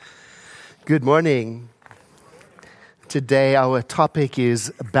Good morning. Today our topic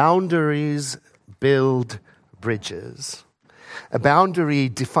is boundaries build bridges. A boundary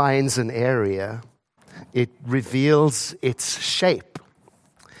defines an area. It reveals its shape.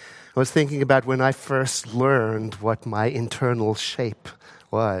 I was thinking about when I first learned what my internal shape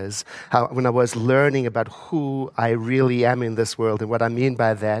was, when I was learning about who I really am in this world, and what I mean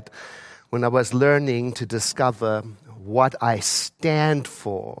by that, when I was learning to discover what I stand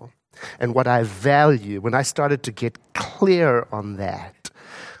for and what I value, when I started to get clear on that,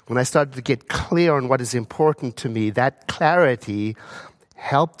 when I started to get clear on what is important to me, that clarity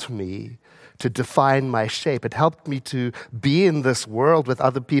helped me to define my shape. It helped me to be in this world with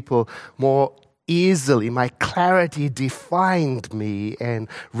other people more easily. My clarity defined me and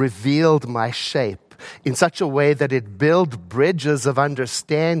revealed my shape in such a way that it built bridges of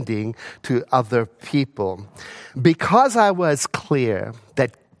understanding to other people. Because I was clear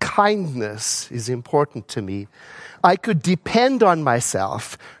that kindness is important to me, I could depend on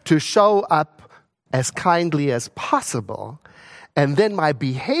myself to show up as kindly as possible. And then my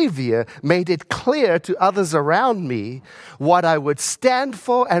behavior made it clear to others around me what I would stand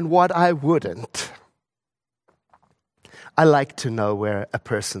for and what I wouldn't. I like to know where a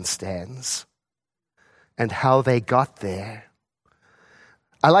person stands and how they got there.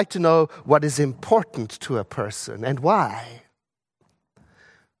 I like to know what is important to a person and why.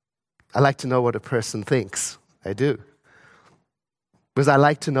 I like to know what a person thinks. I do. Because I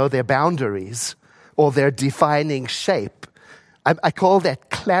like to know their boundaries or their defining shape. I call that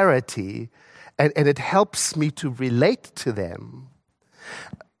clarity, and it helps me to relate to them.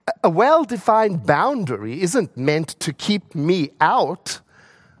 A well-defined boundary isn't meant to keep me out.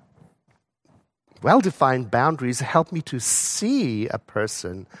 Well-defined boundaries help me to see a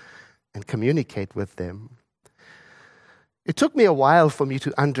person and communicate with them. It took me a while for me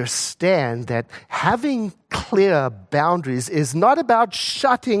to understand that having clear boundaries is not about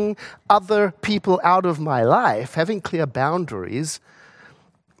shutting other people out of my life. Having clear boundaries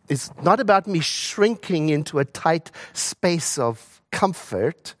is not about me shrinking into a tight space of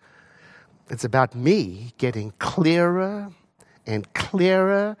comfort. It's about me getting clearer and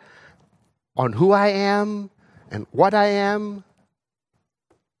clearer on who I am and what I am.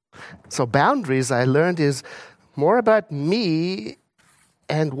 So boundaries, I learned, is more about me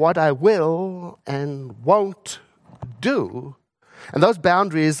and what I will and won't do. And those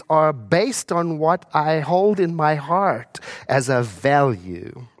boundaries are based on what I hold in my heart as a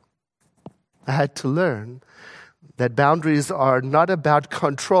value. I had to learn that boundaries are not about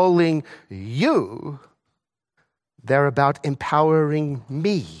controlling you. They're about empowering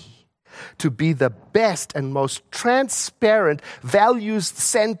me to be the best and most transparent,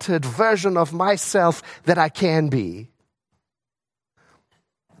 values-centered version of myself that I can be.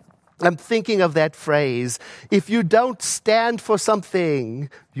 I'm thinking of that phrase, if you don't stand for something,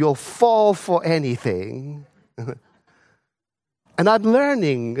 you'll fall for anything. And I'm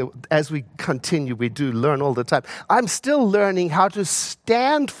learning, as we continue, we do learn all the time. I'm still learning how to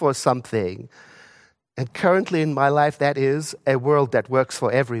stand for something. And currently in my life, that is a world that works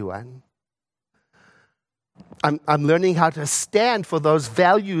for everyone. I'm learning how to stand for those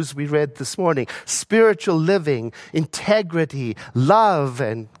values we read this morning: spiritual living, integrity, love,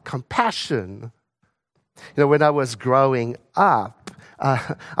 and compassion. You know, when I was growing up,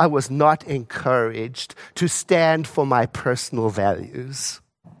 I was not encouraged to stand for my personal values.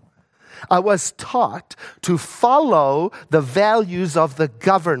 I was taught to follow the values of the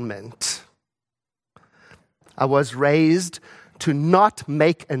government. I was raised to not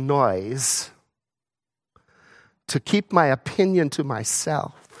make a noise, to keep my opinion to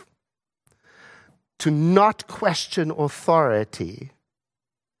myself, to not question authority.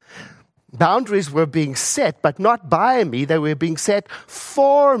 Boundaries were being set, but not by me. They were being set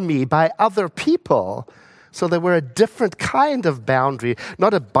for me by other people. So they were a different kind of boundary,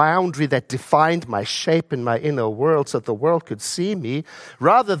 not a boundary that defined my shape in my inner world so the world could see me.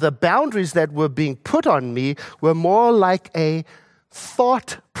 Rather, the boundaries that were being put on me were more like a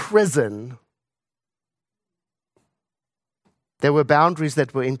thought prison. There were boundaries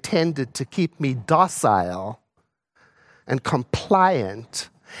that were intended to keep me docile and compliant.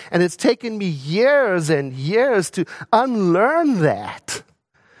 And it's taken me years and years to unlearn that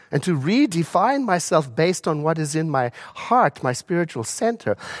and to redefine myself based on what is in my heart, my spiritual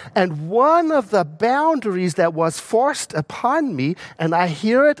center. And one of the boundaries that was forced upon me, and I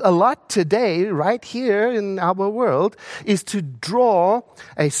hear it a lot today, right here in our world, is to draw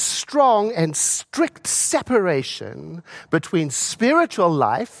a strong and strict separation between spiritual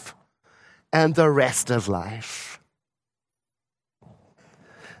life and the rest of life.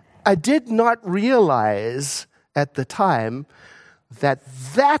 I did not realize at the time that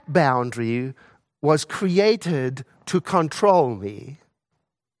that boundary was created to control me,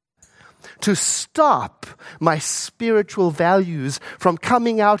 to stop my spiritual values from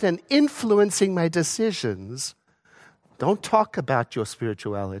coming out and influencing my decisions. Don't talk about your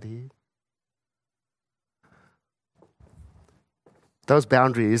spirituality. Those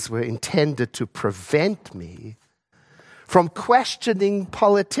boundaries were intended to prevent me from questioning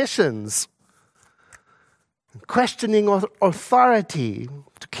politicians, questioning authority,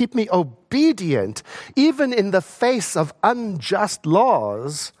 to keep me obedient, even in the face of unjust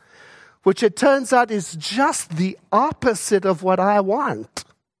laws, which it turns out is just the opposite of what I want.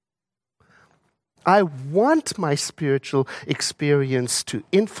 I want my spiritual experience to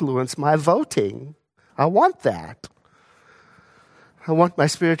influence my voting. I want that. I want my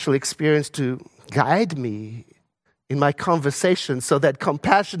spiritual experience to guide me in my conversation so that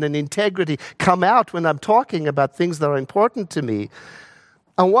compassion and integrity come out when I'm talking about things that are important to me.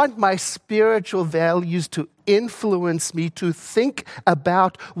 I want my spiritual values to influence me to think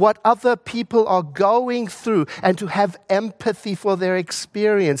about what other people are going through and to have empathy for their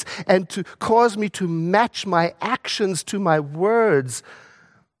experience and to cause me to match my actions to my words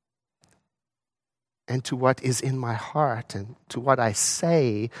and to what is in my heart and to what I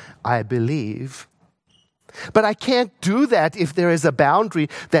say I believe. But I can't do that if there is a boundary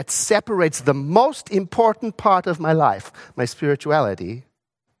that separates the most important part of my life, my spirituality,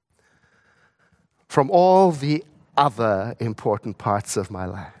 from all the other important parts of my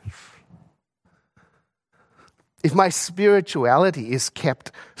life. If my spirituality is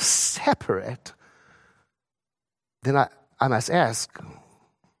kept separate, then I must ask,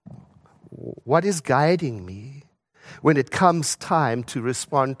 what is guiding me when it comes time to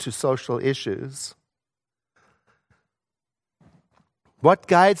respond to social issues? What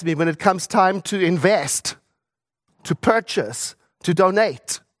guides me when it comes time to invest, to purchase, to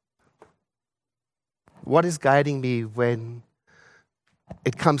donate? What is guiding me when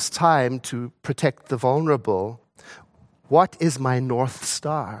it comes time to protect the vulnerable? What is my North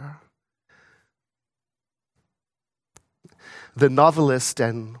Star? The novelist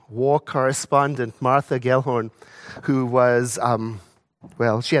and war correspondent Martha Gellhorn, who was,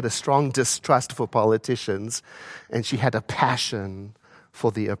 she had a strong distrust for politicians, and she had a passion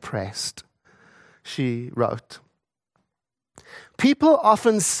for the oppressed. She wrote, "People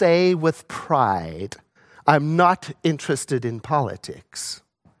often say with pride, 'I'm not interested in politics.'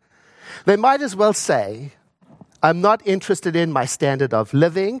 They might as well say, 'I'm not interested in my standard of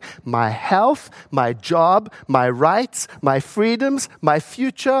living, my health, my job, my rights, my freedoms, my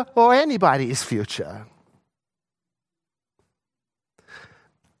future, or anybody's future.'"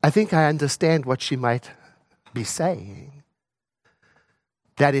 I think I understand what she might be saying.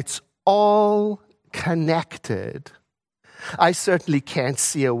 That it's all connected. I certainly can't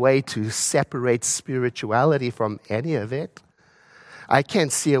see a way to separate spirituality from any of it. I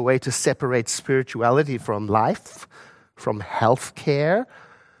can't see a way to separate spirituality from life, from health care,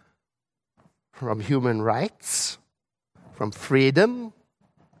 from human rights, from freedom,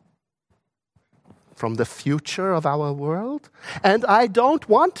 from the future of our world. And I don't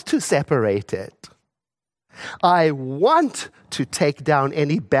want to separate it. I want to take down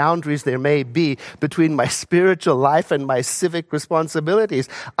any boundaries there may be between my spiritual life and my civic responsibilities.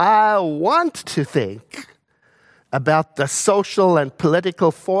 I want to think about the social and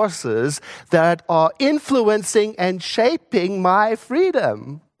political forces that are influencing and shaping my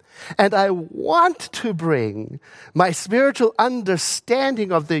freedom. And I want to bring my spiritual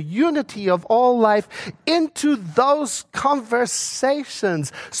understanding of the unity of all life into those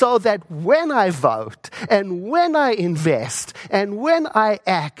conversations so that when I vote and when I invest and when I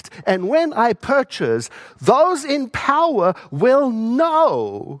act and when I purchase, those in power will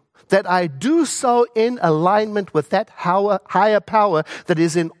know that I do so in alignment with that higher power that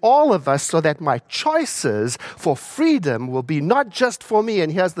is in all of us, so that my choices for freedom will be not just for me,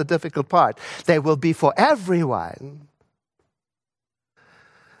 and here's the difficult part, they will be for everyone.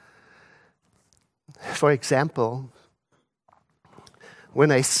 For example, when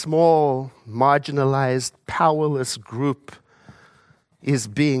a small, marginalized, powerless group is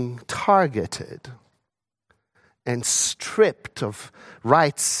being targeted and stripped of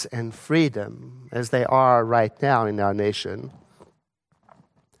rights and freedom, as they are right now in our nation,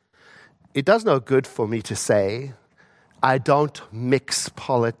 it does no good for me to say, I don't mix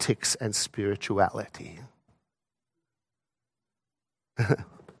politics and spirituality.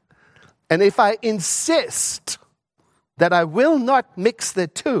 And if I insist that I will not mix the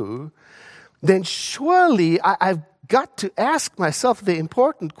two, then surely I've got to ask myself the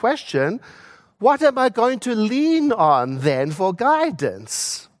important question, what am I going to lean on then for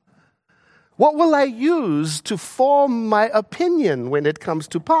guidance? What will I use to form my opinion when it comes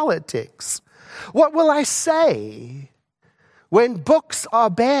to politics? What will I say when books are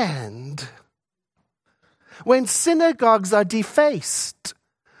banned? When synagogues are defaced?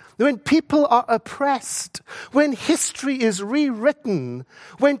 When people are oppressed? When history is rewritten?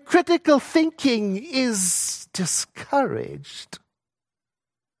 When critical thinking is discouraged?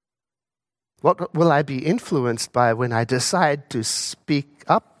 What will I be influenced by when I decide to speak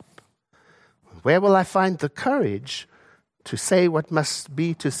up? Where will I find the courage to say what must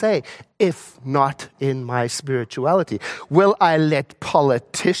be to say, if not in my spirituality? Will I let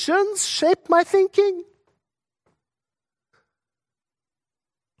politicians shape my thinking?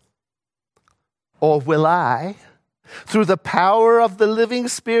 Or will I, through the power of the living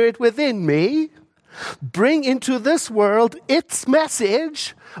Spirit within me, bring into this world its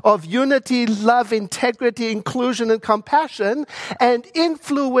message of unity, love, integrity, inclusion, and compassion, and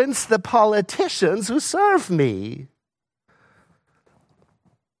influence the politicians who serve me?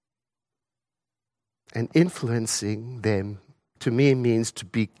 And influencing them, to me, means to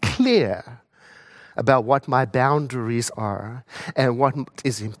be clear about what my boundaries are and what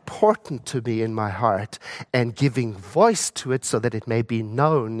is important to me in my heart, and giving voice to it so that it may be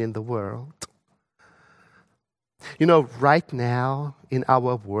known in the world. You know, right now in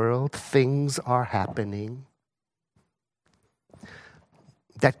our world, things are happening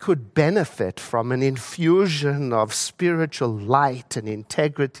that could benefit from an infusion of spiritual light and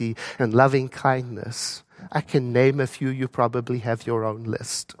integrity and loving kindness. I can name a few. You probably have your own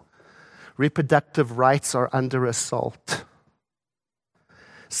list. Reproductive rights are under assault.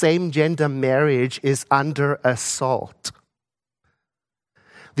 Same-gender marriage is under assault.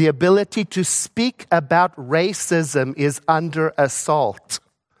 The ability to speak about racism is under assault.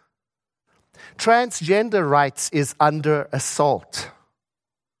 Transgender rights is under assault.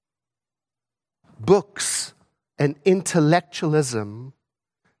 Books and intellectualism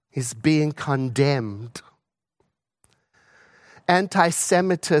is being condemned.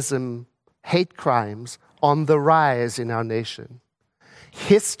 Anti-Semitism, hate crimes on the rise in our nation.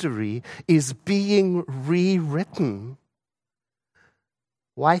 History is being rewritten,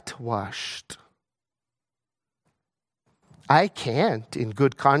 whitewashed. I can't, in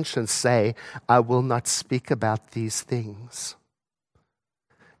good conscience, say, I will not speak about these things.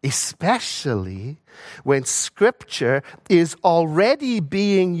 Especially when Scripture is already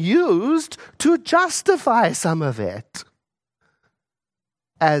being used to justify some of it,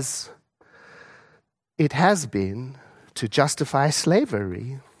 as it has been to justify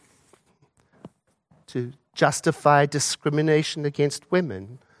slavery, to justify discrimination against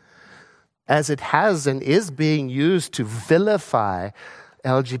women, as it has and is being used to vilify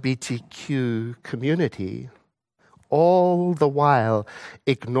LGBTQ community, all the while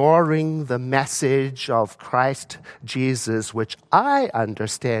ignoring the message of Christ Jesus, which I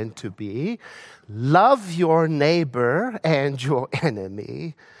understand to be, love your neighbor and your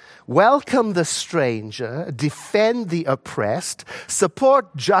enemy, welcome the stranger, defend the oppressed,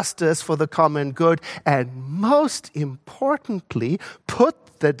 support justice for the common good, and most importantly,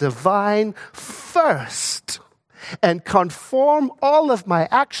 put the divine first, and conform all of my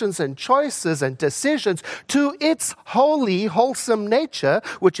actions and choices and decisions to its holy, wholesome nature,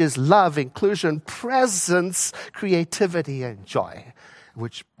 which is love, inclusion, presence, creativity, and joy,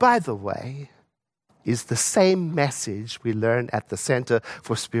 which, by the way, is the same message we learn at the Center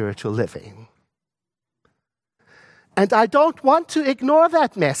for Spiritual Living. And I don't want to ignore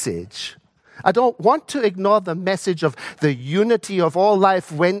that message. I don't want to ignore the message of the unity of all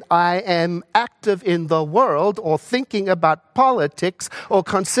life when I am active in the world or thinking about politics or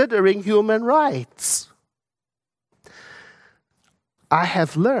considering human rights. I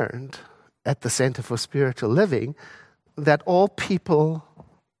have learned at the Center for Spiritual Living that all people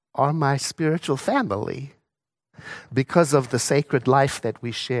are my spiritual family because of the sacred life that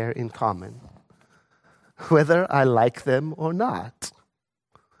we share in common, whether I like them or not,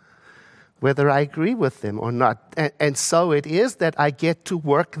 whether I agree with them or not. And so it is that I get to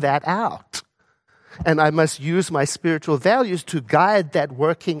work that out. And I must use my spiritual values to guide that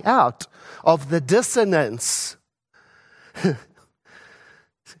working out of the dissonance.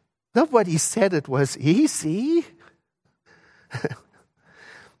 Nobody said it was easy.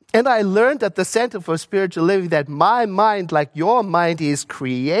 And I learned at the Center for Spiritual Living that my mind, like your mind, is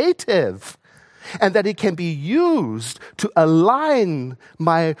creative, and that it can be used to align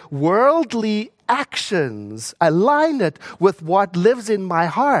my worldly actions, align it with what lives in my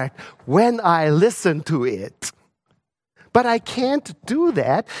heart when I listen to it. But I can't do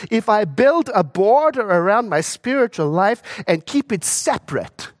that if I build a border around my spiritual life and keep it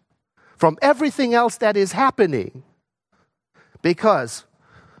separate from everything else that is happening. Because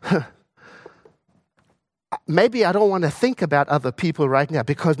maybe I don't want to think about other people right now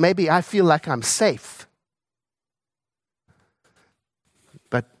because maybe I feel like I'm safe.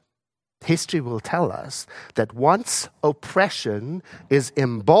 But history will tell us that once oppression is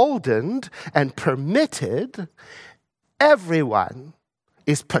emboldened and permitted, everyone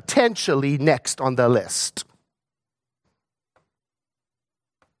is potentially next on the list.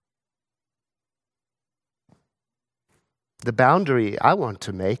 The boundary I want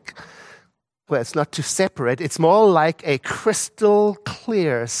to make, well, it's not to separate, it's more like a crystal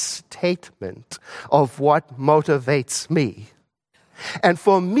clear statement of what motivates me. And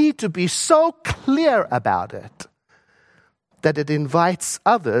for me to be so clear about it, that it invites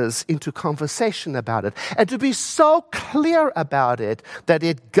others into conversation about it. And to be so clear about it that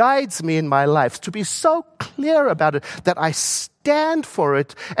it guides me in my life. To be so clear about it that I stand for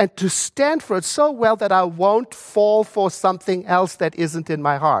it. And to stand for it so well that I won't fall for something else that isn't in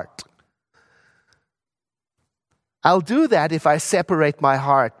my heart. I'll do that if I separate my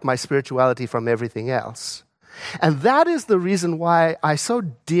heart, my spirituality from everything else. And that is the reason why I so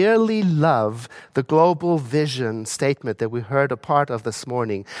dearly love the global vision statement that we heard a part of this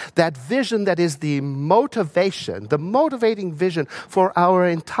morning. That vision that is the motivation, the motivating vision for our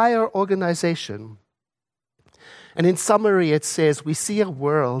entire organization. And in summary, it says, we see a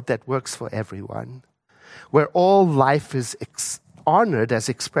world that works for everyone, where all life is honored as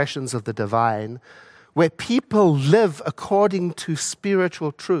expressions of the divine, where people live according to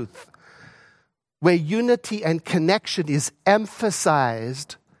spiritual truth, where unity and connection is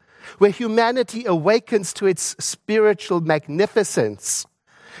emphasized, where humanity awakens to its spiritual magnificence,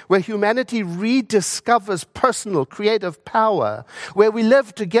 where humanity rediscovers personal creative power, where we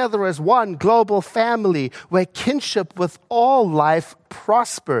live together as one global family, where kinship with all life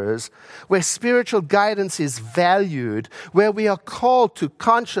prospers, where spiritual guidance is valued, where we are called to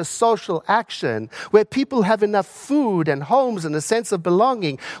conscious social action, where people have enough food and homes and a sense of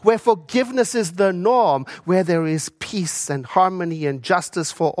belonging, where forgiveness is the norm, where there is peace and harmony and justice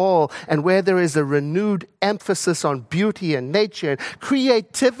for all, and where there is a renewed emphasis on beauty and nature, and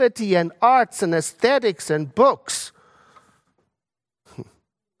creativity and arts and aesthetics and books,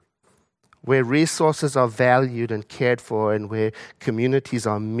 where resources are valued and cared for, and where communities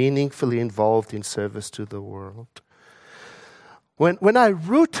are meaningfully involved in service to the world. When I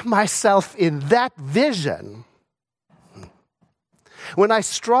root myself in that vision, when I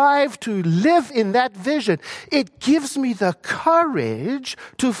strive to live in that vision, it gives me the courage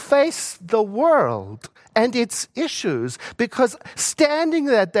to face the world and its issues. Because standing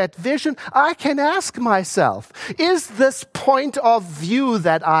at that vision, I can ask myself, is this point of view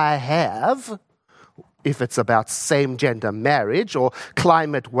that I have, if it's about same-gender marriage or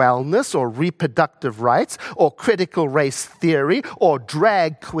climate wellness or reproductive rights or critical race theory or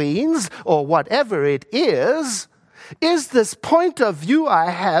drag queens or whatever it is this point of view I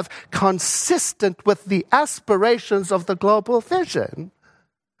have consistent with the aspirations of the global vision?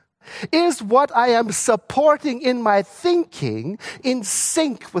 Is what I am supporting in my thinking in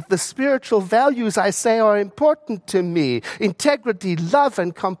sync with the spiritual values I say are important to me? Integrity, love,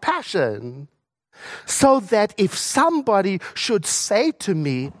 and compassion. So that if somebody should say to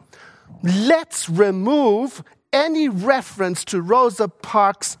me, let's remove any reference to Rosa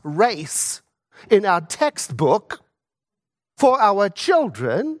Parks' race in our textbook for our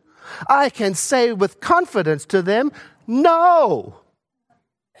children, I can say with confidence to them, no.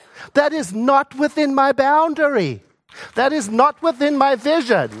 That is not within my boundary. That is not within my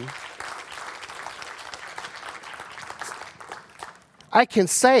vision. I can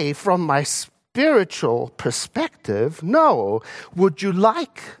say from my spiritual perspective, no.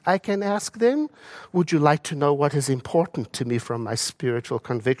 I can ask them, would you like to know what is important to me from my spiritual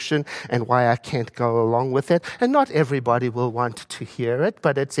conviction and why I can't go along with it? And not everybody will want to hear it,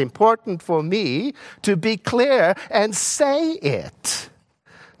 but it's important for me to be clear and say it.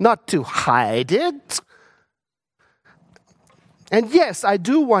 Not to hide it. And yes, I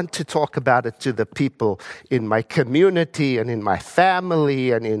do want to talk about it to the people in my community and in my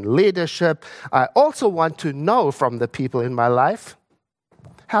family and in leadership. I also want to know from the people in my life,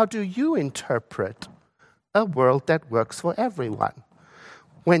 how do you interpret a world that works for everyone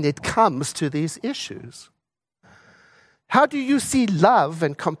when it comes to these issues? How do you see love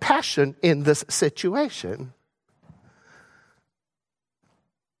and compassion in this situation?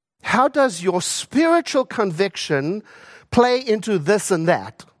 How does your spiritual conviction play into this and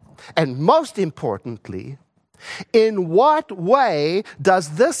that? And most importantly, In what way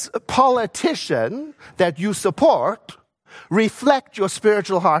does this politician that you support reflect your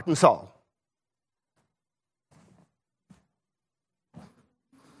spiritual heart and soul?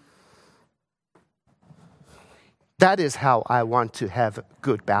 That is how I want to have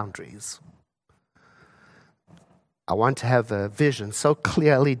good boundaries. I want to have a vision so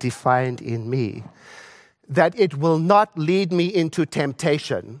clearly defined in me that it will not lead me into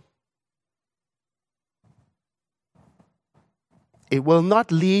temptation. It will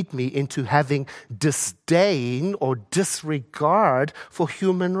not lead me into having disdain or disregard for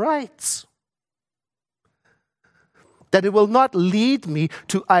human rights. That it will not lead me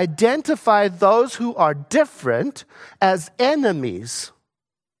to identify those who are different as enemies.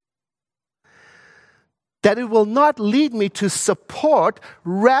 That it will not lead me to support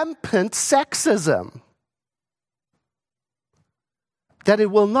rampant sexism. That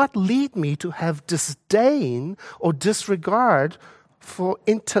it will not lead me to have disdain or disregard for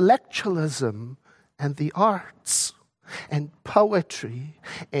intellectualism and the arts and poetry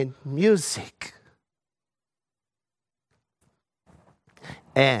and music.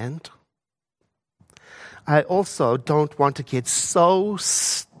 And I also don't want to get so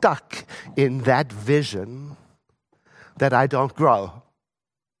stuck in that vision that I don't grow,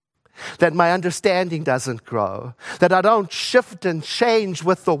 that my understanding doesn't grow, that I don't shift and change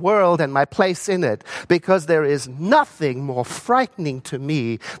with the world and my place in it, because there is nothing more frightening to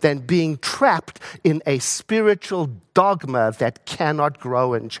me than being trapped in a spiritual dogma that cannot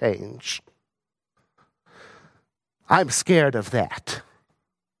grow and change. I'm scared of that.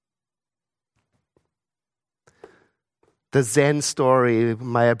 The Zen story,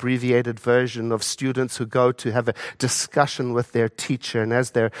 my abbreviated version of students who go to have a discussion with their teacher, and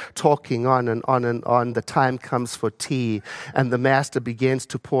as they're talking on and on and on, the time comes for tea, and the master begins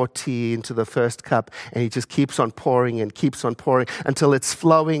to pour tea into the first cup, and he just keeps on pouring and keeps on pouring until it's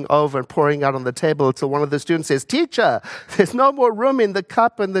flowing over and pouring out on the table, until one of the students says, "Teacher, there's no more room in the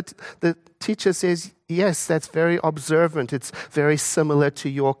cup," and the teacher says, "Yes, that's very observant. It's very similar to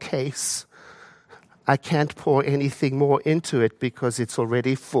your case. I can't pour anything more into it because it's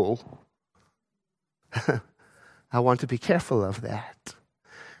already full." I want to be careful of that.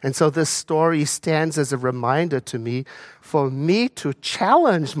 And so this story stands as a reminder to me for me to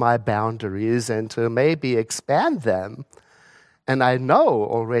challenge my boundaries and to maybe expand them. And I know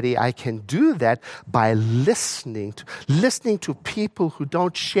already I can do that by listening to people who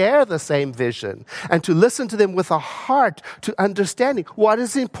don't share the same vision, and to listen to them with a heart to understanding what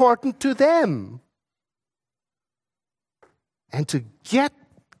is important to them. And to get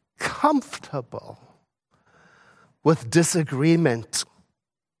comfortable with disagreement.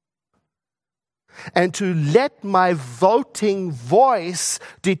 And to let my voting voice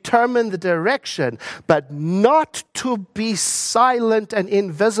determine the direction, but not to be silent and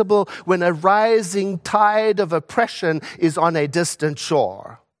invisible when a rising tide of oppression is on a distant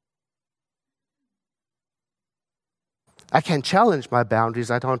shore. I can challenge my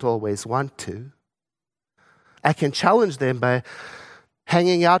boundaries. I don't always want to. I can challenge them by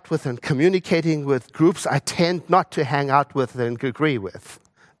hanging out with and communicating with groups I tend not to hang out with and agree with.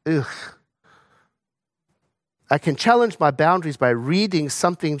 Ugh. I can challenge my boundaries by reading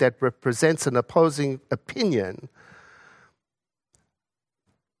something that represents an opposing opinion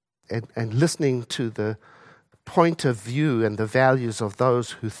and listening to the point of view and the values of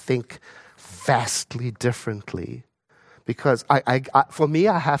those who think vastly differently. Because for me,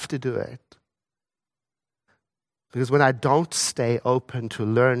 I have to do it. Because when I don't stay open to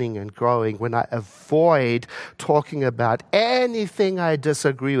learning and growing, when I avoid talking about anything I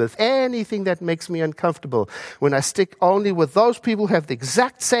disagree with, anything that makes me uncomfortable, when I stick only with those people who have the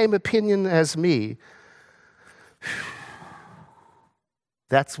exact same opinion as me,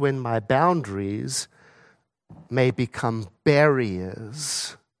 that's when my boundaries may become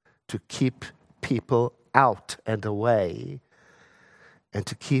barriers to keep people out and away, and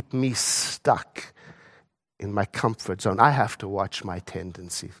to keep me stuck in my comfort zone. I have to watch my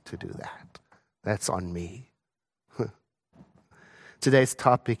tendency to do that. That's on me. Today's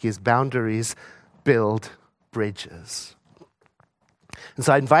topic is boundaries build bridges. And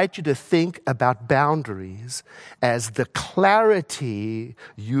so I invite you to think about boundaries as the clarity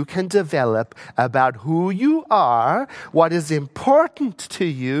you can develop about who you are, what is important to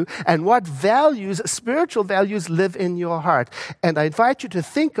you, and what values, spiritual values, live in your heart. And I invite you to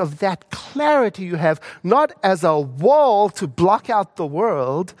think of that clarity you have not as a wall to block out the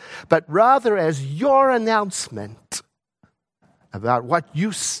world, but rather as your announcement about what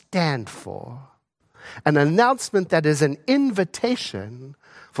you stand for. An announcement that is an invitation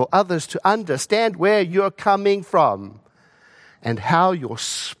for others to understand where you're coming from and how your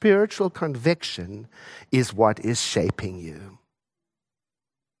spiritual conviction is what is shaping you.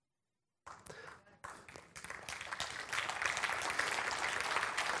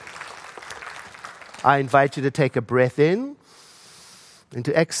 I invite you to take a breath in and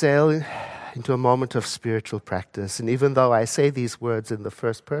to exhale into a moment of spiritual practice. And even though I say these words in the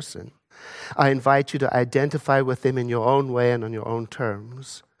first person, I invite you to identify with them in your own way and on your own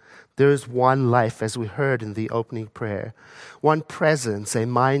terms. There is one life, as we heard in the opening prayer, one presence, a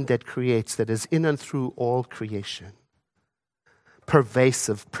mind that creates, that is in and through all creation.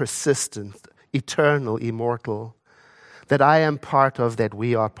 Pervasive, persistent, eternal, immortal, that I am part of, that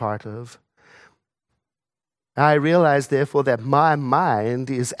we are part of. I realize, therefore, that my mind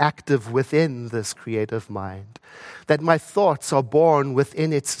is active within this creative mind, that my thoughts are born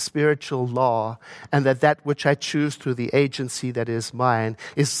within its spiritual law, and that which I choose through the agency that is mine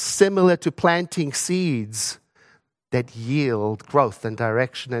is similar to planting seeds that yield growth and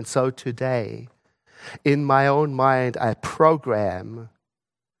direction. And so today, in my own mind, I program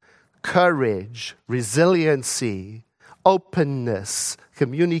courage, resiliency, openness,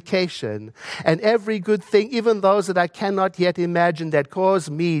 communication, and every good thing, even those that I cannot yet imagine, that cause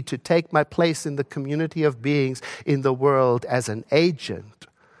me to take my place in the community of beings in the world as an agent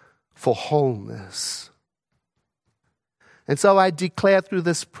for wholeness. And so I declare through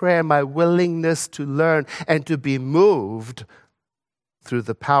this prayer my willingness to learn and to be moved through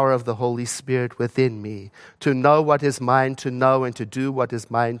the power of the Holy Spirit within me, to know what is mine to know and to do what is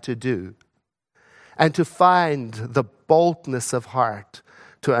mine to do. And to find the boldness of heart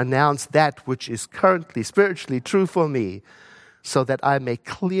to announce that which is currently spiritually true for me, so that I may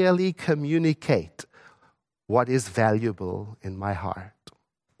clearly communicate what is valuable in my heart.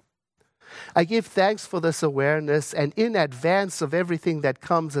 I give thanks for this awareness, and in advance of everything that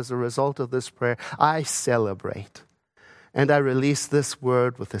comes as a result of this prayer, I celebrate. And I release this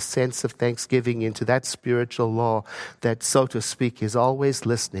word with a sense of thanksgiving into that spiritual law that, so to speak, is always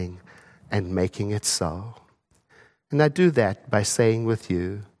listening and making it so. And I do that by saying with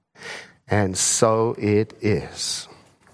you, and so it is.